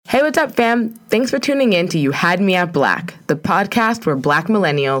Hey, what's up, fam? Thanks for tuning in to You Had Me at Black, the podcast where Black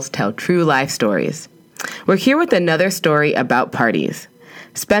millennials tell true life stories. We're here with another story about parties.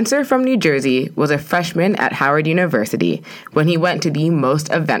 Spencer from New Jersey was a freshman at Howard University when he went to the most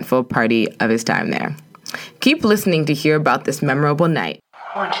eventful party of his time there. Keep listening to hear about this memorable night.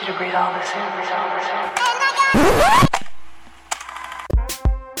 I want you to breathe all this in, breathe all this in.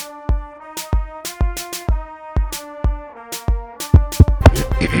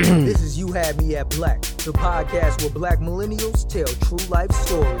 This is You Had Me at Black, the podcast where Black millennials tell true life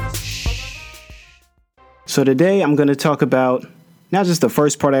stories. So today I'm going to talk about not just the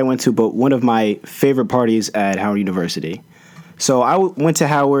first party I went to, but one of my favorite parties at Howard University. So I went to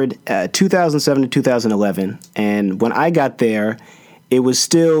Howard 2007 to 2011, and when I got there, it was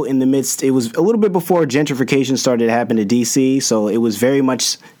still in the midst, it was a little bit before gentrification started to happen to D.C., so it was very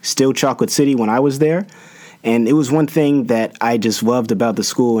much still Chocolate City when I was there. And it was one thing that I just loved about the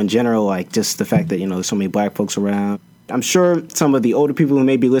school in general, like just the fact that, there's so many black folks around. I'm sure some of the older people who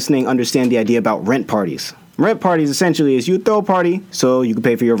may be listening understand the idea about rent parties. Rent parties essentially is you throw a party so you can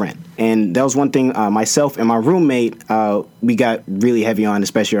pay for your rent. And that was one thing myself and my roommate, we got really heavy on,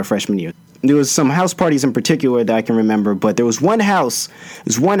 especially our freshman year. There was some house parties in particular that I can remember, but there was one house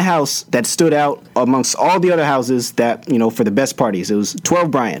that stood out amongst all the other houses that, for the best parties. It was 12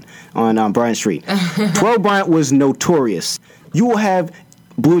 Bryant on Bryant Street. 12 Bryant was notorious. You will have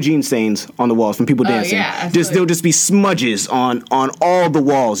blue jean stains on the walls from people dancing. Yeah, there'll just be smudges on all the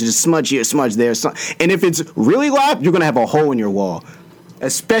walls. Just smudge here, smudge there. And if it's really loud, you're going to have a hole in your wall.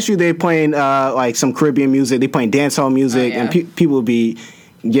 Especially they playing like some Caribbean music. They playing dancehall music, and people will be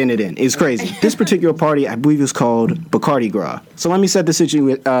getting it in. It's crazy. This particular party, I believe, is called Bacardi Gras. So let me set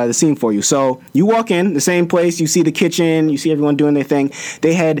the scene for you. So you walk in the same place, you see the kitchen, you see everyone doing their thing.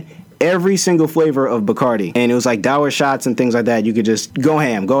 They had every single flavor of Bacardi, and it was like dollar shots and things like that. You could just go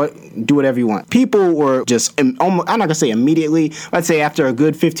ham, go do whatever you want. People were just, I'm not going to say immediately, I'd say after a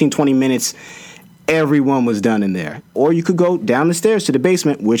good 15, 20 minutes, everyone was done in there. Or you could go down the stairs to the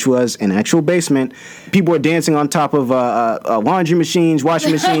basement, which was an actual basement. People were dancing on top of laundry machines,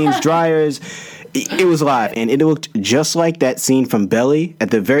 washing machines, dryers. It was live, and it looked just like that scene from Belly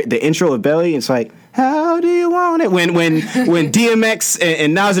at the intro of Belly. It's like, how do you want it? When DMX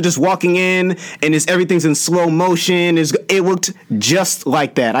and Nas are just walking in, and everything's in slow motion. It looked just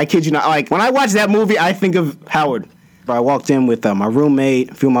like that. I kid you not. Like when I watch that movie, I think of Howard. I walked in with my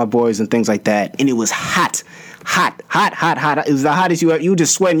roommate, a few of my boys, and things like that, and it was hot. It was the hottest you were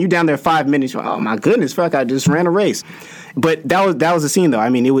just sweating. You down there 5 minutes. Oh my goodness, fuck! I just ran a race. But that was the scene, though. I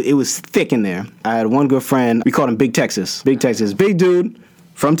mean, it was thick in there. I had one good friend. We called him Big Texas. Big dude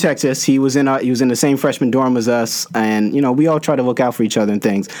from Texas. He was in the same freshman dorm as us, and we all try to look out for each other and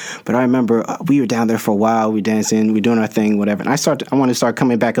things. But I remember we were down there for a while. We dancing, we doing our thing, whatever. And I wanted to start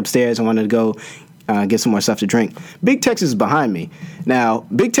coming back upstairs. I wanted to go get some more stuff to drink. Big Texas is behind me. Now,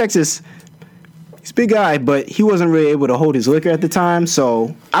 Big Texas, he's a big guy, but he wasn't really able to hold his liquor at the time.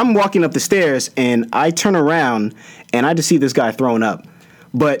 So I'm walking up the stairs, and I turn around, and I just see this guy throwing up.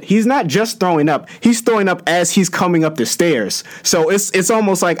 But he's not just throwing up. He's throwing up as he's coming up the stairs. So it's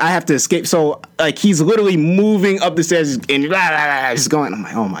almost like I have to escape. So like he's literally moving up the stairs and just going. I'm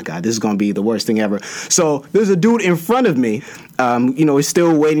like, oh my God, this is going to be the worst thing ever. So there's a dude in front of me. He's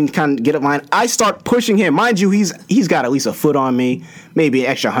still waiting to kind of get up line. I start pushing him. Mind you, he's got at least a foot on me, maybe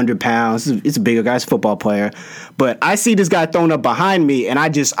an extra 100 pounds. It's a bigger guy, he's a football player. But I see this guy thrown up behind me, and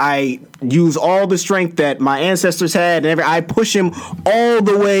I use all the strength that my ancestors had, and I push him all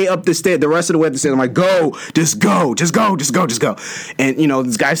the way up the stairs, the rest of the way up the stairs. I'm like, go. And,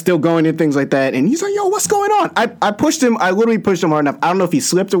 this guy's still going and things like that. And he's like, yo, what's going on? I pushed him. I literally pushed him hard enough. I don't know if he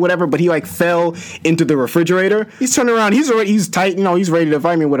slipped or whatever, but he fell into the refrigerator. He's turning around. He's tight. He's ready to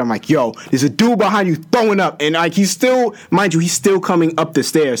fight me with. I'm like, yo, there's a dude behind you throwing up. And he's still, mind you, he's still coming up the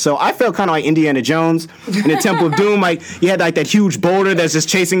stairs. So I felt kind of like Indiana Jones in the Temple of Doom. Like he had that huge boulder that's just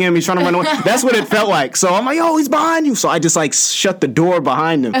chasing him. He's trying to run away. That's what it felt like. So I'm like, yo, he's behind you. So I just shut the door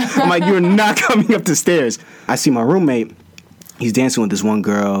behind him. I'm like, you're not coming up the stairs. I see my roommate. He's dancing with this one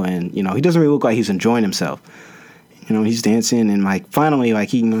girl, and he doesn't really look like he's enjoying himself. He's dancing, and finally,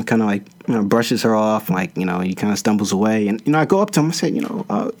 he kind of brushes her off, he kind of stumbles away, and I go up to him. I said,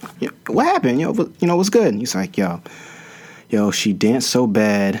 what happened? What's good? And he's like, yo, she danced so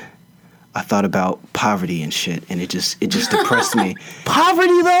bad. I thought about poverty and shit, and it just depressed me.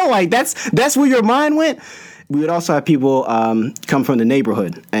 Poverty though, that's where your mind went. We would also have people come from the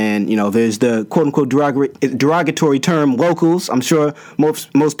neighborhood, and there's the quote unquote derogatory term locals. I'm sure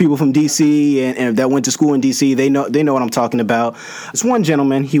most people from DC and that went to school in DC, they know what I'm talking about. This one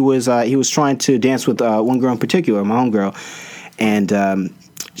gentleman, he was trying to dance with one girl in particular, my homegirl, and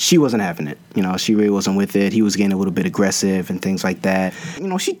she wasn't having it. You know, she really wasn't with it. He was getting a little bit aggressive and things like that. You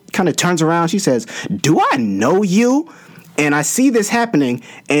know, she kind of turns around. She says, "Do I know you?" And I see this happening,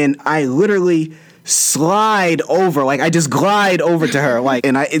 and I literally slide over, like I just glide over to her, like,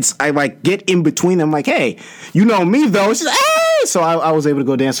 and I like get in between them, like, "Hey, you know me though." She's like, "Hey!" So I was able to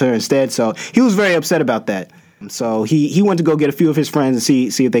go dance with her instead. So he was very upset about that. So he went to go get a few of his friends and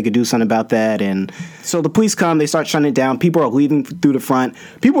see if they could do something about that. And so the police come, they start shutting it down. People are leaving through the front.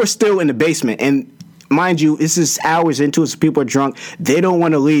 People are still in the basement, and mind you, this is hours into it, so people are drunk. They don't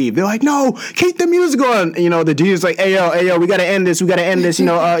want to leave. They're like, "No, keep the music on." You know, the DJ's like, hey, yo, we got to end this. You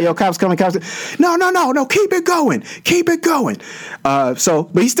know, yo, cops coming. No, keep it going.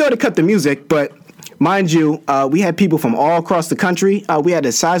 But he still had to cut the music. But mind you, we had people from all across the country. We had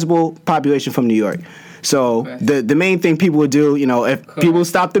a sizable population from New York. So the main thing people would do, you know, if people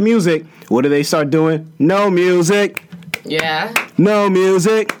stop the music, what do they start doing? No music. Yeah. No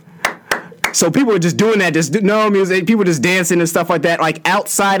music. So people were just doing that, no music. People just dancing and stuff like that, like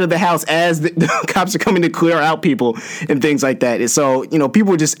outside of the house as the cops are coming to clear out people and things like that. And so, you know,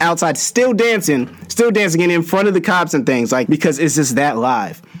 people were just outside still dancing and in front of the cops and things, like, because it's just that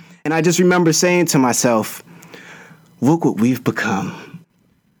live. And I just remember saying to myself, look what we've become.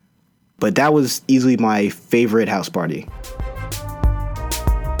 But that was easily my favorite house party.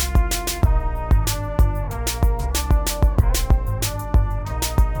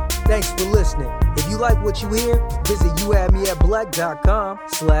 Thanks for listening. If you like what you hear, visit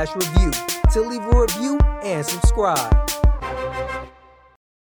youhadmeatblack.com/review to leave a review and subscribe.